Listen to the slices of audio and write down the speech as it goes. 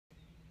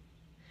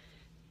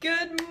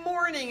Good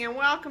morning and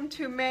welcome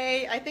to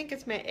May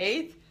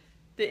 8th,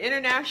 the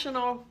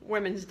International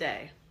Women's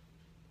Day.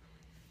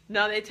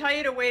 Now they tell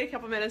you to wait a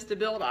couple minutes to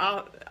build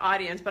an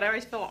audience, but I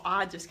always feel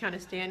odd just kind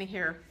of standing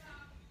here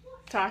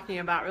talking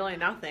about really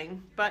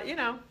nothing. But you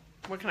know,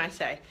 what can I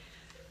say?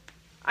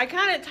 I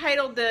kind of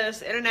titled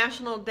this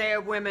International Day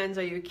of Women's,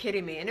 Are You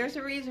Kidding Me? And there's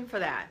a reason for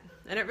that.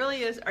 And it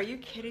really is, are you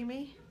kidding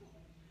me?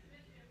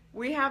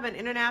 We have an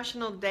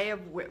International Day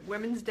of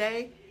Women's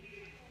Day.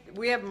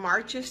 We have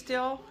marches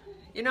still.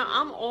 You know,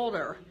 I'm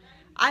older.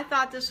 I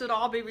thought this would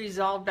all be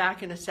resolved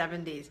back in the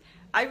 70s.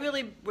 I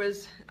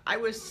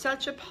was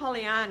such a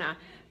Pollyanna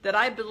that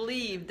I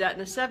believed that in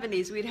the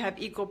 70s we'd have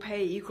equal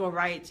pay, equal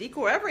rights,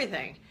 equal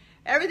everything.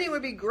 Everything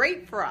would be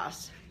great for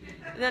us.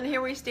 And then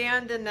here we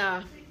stand in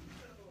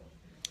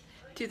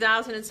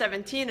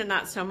 2017 and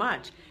not so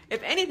much.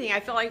 If anything, I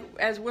feel like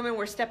as women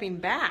we're stepping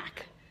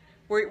back.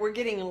 We're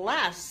getting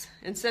less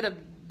instead of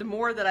the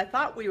more that I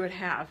thought we would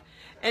have.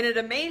 And it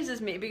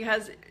amazes me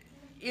because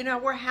you know,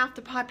 we're half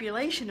the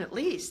population at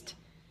least.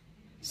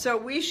 So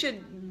we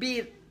should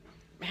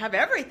have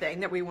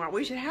everything that we want.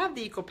 We should have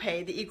the equal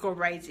pay, the equal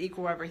rights,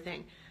 equal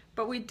everything.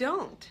 But we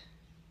don't.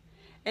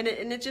 And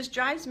it just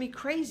drives me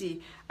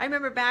crazy. I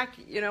remember back,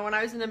 you know, when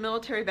I was in the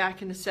military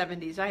back in the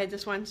 70s, I had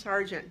this one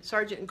sergeant,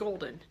 Sergeant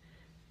Golden.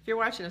 If you're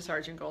watching a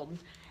Sergeant Golden.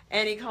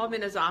 And he called me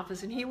in his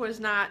office, and he was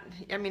not,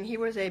 I mean, he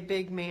was a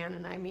big man,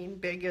 and I mean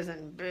big as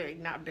in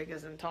big, not big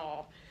as in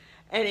tall.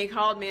 And he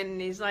called me and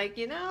he's like,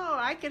 you know,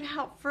 I could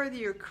help further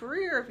your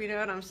career if you know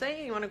what I'm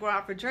saying. You want to go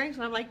out for drinks?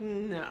 And I'm like,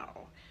 no.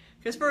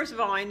 Because first of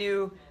all, I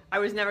knew I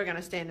was never going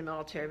to stay in the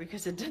military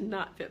because it did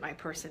not fit my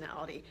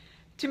personality.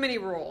 Too many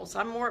rules.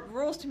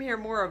 Rules to me are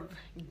more of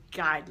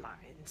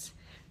guidelines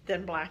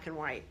than black and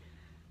white.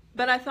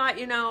 But I thought,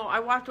 you know, I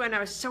walked away and I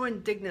was so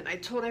indignant. I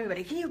told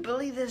everybody, can you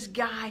believe this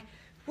guy?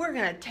 We're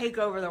going to take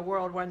over the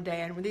world one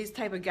day and these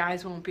type of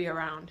guys won't be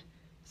around.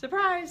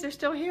 Surprise, they're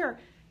still here.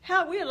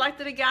 Hell, we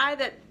elected a guy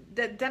that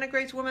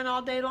denigrates women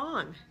all day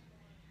long.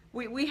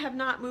 We have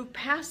not moved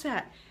past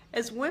that.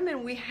 As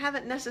women, we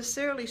haven't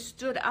necessarily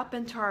stood up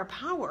into our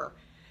power.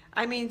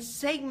 I mean,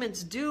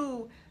 segments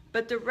do,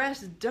 but the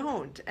rest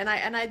don't. And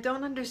I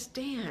don't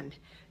understand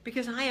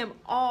because I am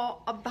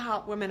all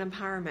about women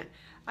empowerment.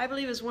 I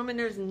believe as women,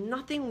 there's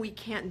nothing we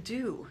can't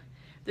do.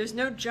 There's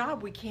no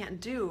job we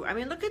can't do. I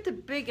mean, look at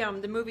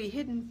the movie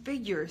Hidden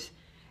Figures.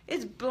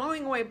 It's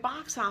blowing away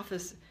box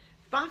offices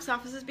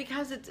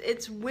because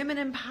it's women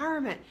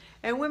empowerment,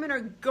 and women are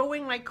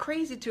going like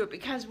crazy to it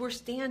because we're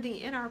standing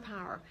in our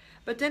power.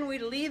 But then we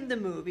leave the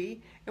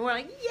movie and we're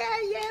like,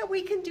 yeah,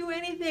 we can do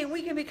anything.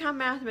 We can become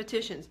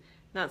mathematicians.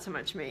 Not so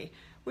much me.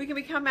 We can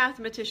become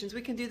mathematicians.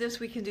 We can do this,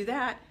 we can do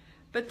that.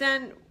 But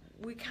then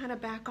we kind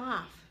of back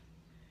off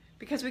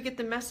because we get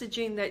the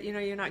messaging that, you know,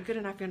 you're not good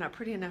enough, you're not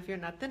pretty enough, you're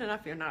not thin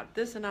enough, you're not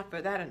this enough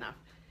or that enough.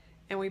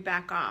 And we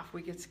back off.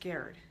 We get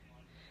scared.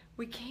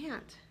 We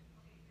can't.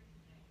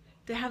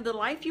 To have the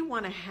life you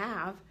want to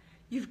have,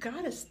 you've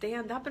got to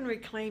stand up and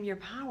reclaim your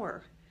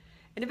power.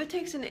 And if it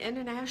takes an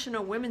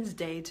International Women's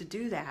Day to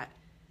do that,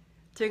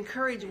 to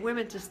encourage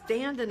women to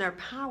stand in their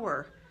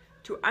power,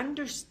 to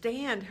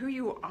understand who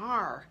you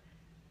are,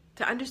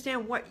 to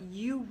understand what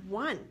you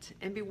want,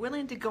 and be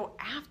willing to go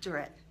after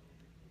it.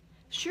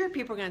 Sure,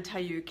 people are going to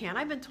tell you can't.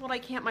 I've been told I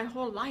can't my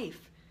whole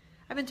life.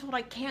 I've been told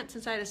I can't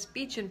since I had a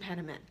speech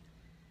impediment.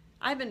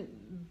 I've been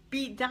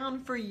beat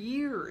down for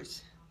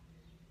years.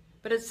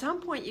 But at some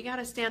point, you got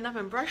to stand up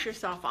and brush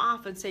yourself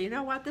off and say, you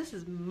know what, this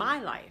is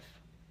my life.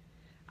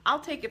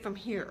 I'll take it from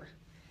here.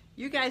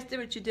 You guys did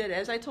what you did.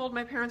 As I told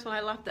my parents when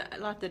I left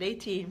at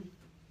 18,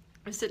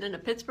 I was sitting in a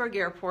Pittsburgh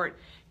airport,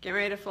 getting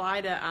ready to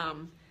fly to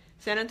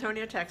San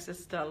Antonio,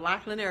 Texas, to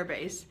Lackland Air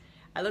Base.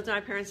 I looked at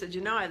my parents and said,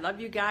 you know, I love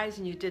you guys,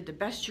 and you did the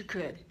best you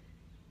could.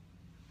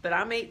 But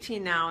I'm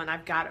 18 now, and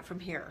I've got it from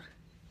here.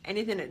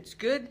 Anything that's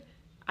good,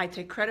 I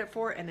take credit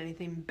for, and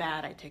anything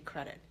bad, I take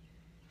credit.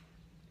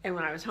 And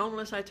when I was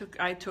homeless, I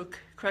took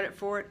credit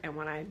for it, and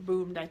when I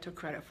boomed, I took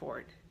credit for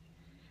it.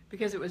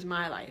 Because it was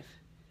my life.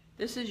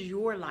 This is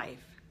your life.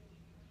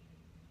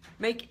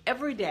 Make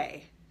every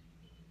day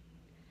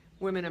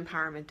Women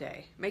Empowerment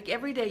Day. Make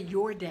every day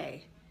your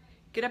day.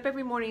 Get up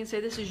every morning and say,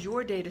 this is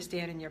your day to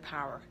stand in your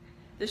power.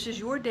 This is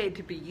your day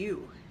to be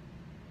you.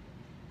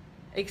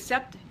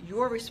 Accept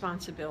your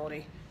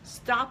responsibility.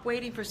 Stop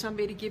waiting for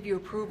somebody to give you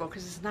approval,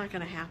 because it's not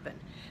going to happen.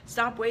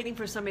 Stop waiting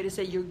for somebody to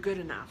say you're good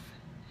enough.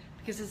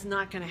 Because it's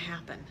not going to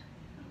happen.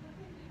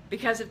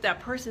 Because if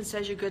that person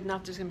says you're good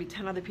enough, there's going to be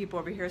 10 other people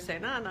over here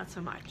saying, no, not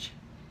so much.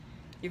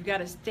 You've got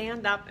to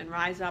stand up and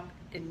rise up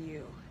in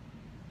you.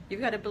 You've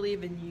got to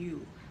believe in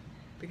you.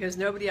 Because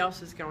nobody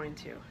else is going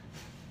to.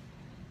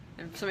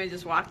 And somebody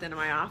just walked into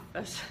my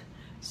office.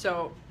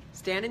 So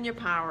stand in your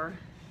power.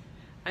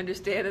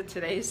 Understand that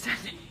today's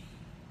Sunday.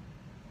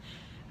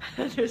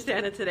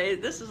 Understand that today,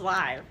 this is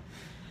live.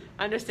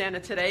 Understand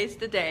that today's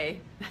the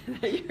day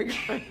that you're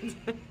going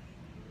to...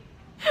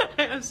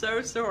 I am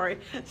so sorry.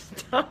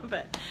 Stop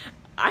it.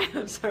 I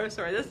am so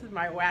sorry. This is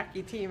my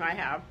wacky team I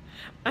have.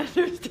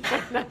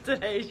 Understand that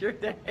today's your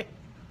day.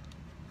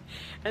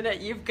 and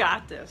that you've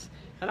got this.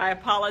 And I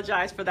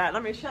apologize for that.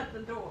 Let me shut the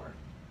door.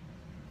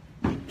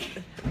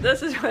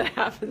 This is what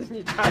happens when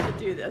you try to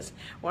do this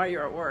while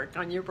you're at work,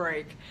 on your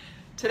break.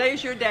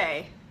 Today's your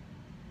day.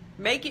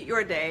 Make it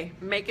your day.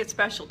 Make it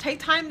special. Take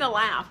time to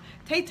laugh.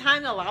 Take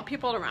time to allow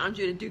people around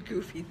you to do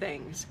goofy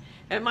things.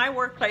 In my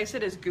workplace,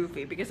 it is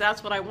goofy because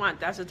that's what I want.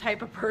 That's the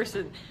type of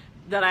person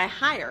that I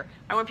hire.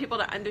 I want people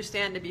to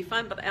understand, to be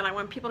fun, and I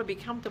want people to be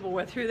comfortable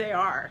with who they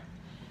are.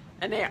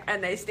 And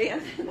they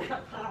stand in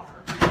that power.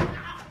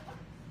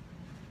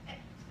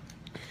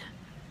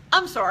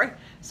 I'm sorry.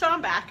 So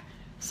I'm back.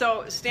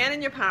 So stand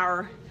in your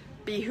power.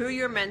 Be who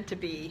you're meant to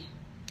be.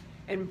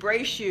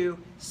 Embrace you.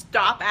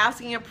 Stop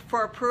asking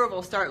for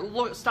approval.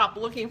 Stop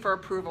looking for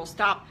approval.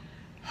 Stop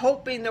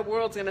hoping the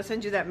world's going to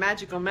send you that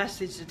magical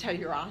message to tell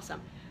you you're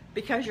awesome.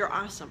 Because you're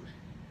awesome.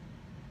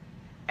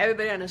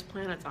 Everybody on this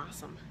planet's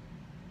awesome.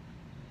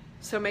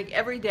 So make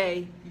every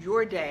day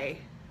your day,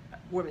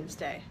 Women's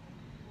Day.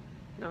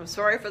 And I'm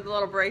sorry for the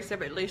little breaks there,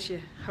 but at least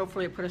you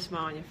hopefully put a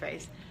smile on your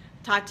face.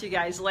 Talk to you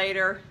guys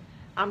later.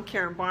 I'm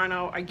Karen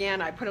Barno.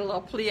 Again, I put a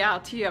little plea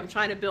out to you. I'm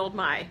trying to build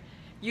my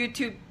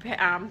YouTube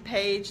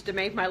page to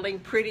make my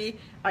link pretty.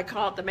 I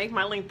call it the Make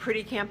My Link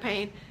Pretty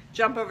campaign.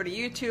 Jump over to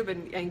YouTube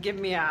and give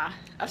me a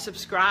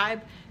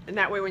subscribe. And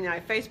that way when you're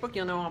on Facebook,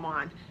 you'll know I'm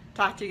on.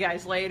 Talk to you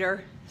guys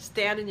later.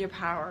 Stand in your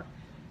power.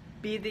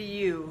 Be the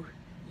you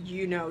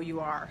know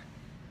you are.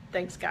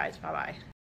 Thanks, guys. Bye-bye.